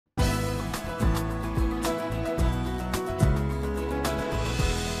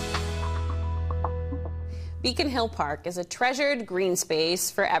Beacon Hill Park is a treasured green space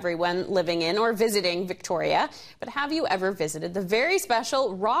for everyone living in or visiting Victoria. But have you ever visited the very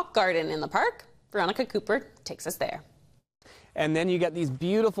special rock garden in the park? Veronica Cooper takes us there. And then you get these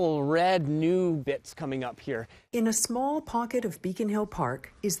beautiful red new bits coming up here. In a small pocket of Beacon Hill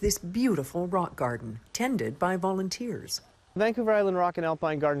Park is this beautiful rock garden, tended by volunteers. Vancouver Island Rock and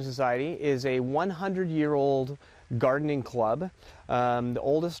Alpine Garden Society is a 100-year-old gardening club, the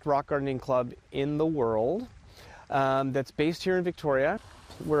oldest rock gardening club in the world, that's based here in Victoria.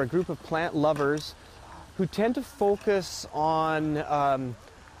 We're a group of plant lovers who tend to focus on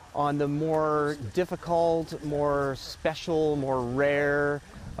the more difficult, more special, more rare,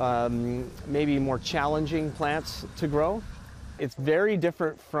 maybe more challenging plants to grow. It's very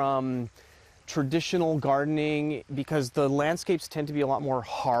different from traditional gardening because the landscapes tend to be a lot more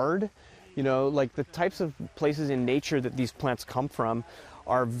hard. You know, like the types of places in nature that these plants come from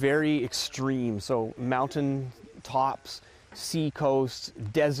are very extreme. So mountain tops, sea coasts,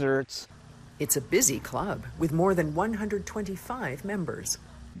 deserts. It's a busy club with more than 125 members.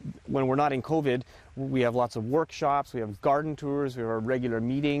 When we're not in COVID, we have lots of workshops, we have garden tours, we have our regular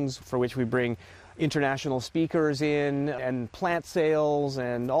meetings for which we bring international speakers in, and plant sales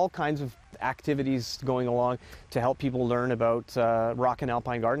and all kinds of activities going along to help people learn about rock and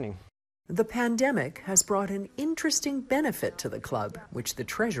alpine gardening. The pandemic has brought an interesting benefit to the club, which the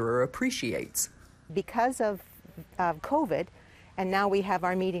treasurer appreciates. Because of COVID, and now we have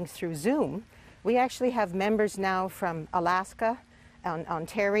our meetings through Zoom, we actually have members now from Alaska,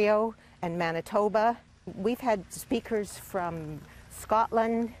 Ontario, and Manitoba. We've had speakers from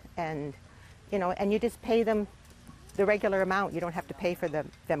Scotland, and you just pay them the regular amount. You don't have to pay for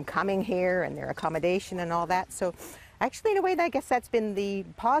them coming here and their accommodation and all that. So actually, in a way, I guess that's been the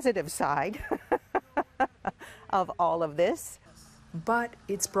positive side of all of this. But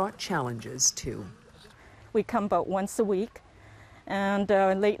it's brought challenges too. We come about once a week, and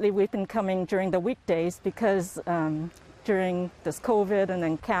lately we've been coming during the weekdays because during this COVID and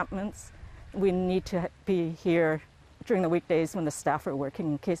encampments, we need to be here during the weekdays when the staff are working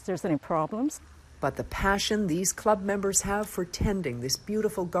in case there's any problems. But the passion these club members have for tending this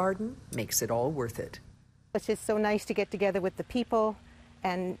beautiful garden makes it all worth it. It's just so nice to get together with the people,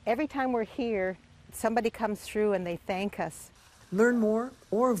 and every time we're here, somebody comes through and they thank us. Learn more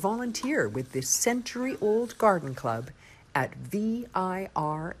or volunteer with this century-old garden club at virags.com.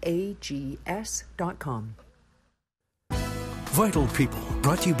 Vital People,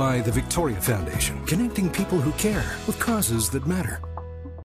 brought to you by the Victoria Foundation, connecting people who care with causes that matter.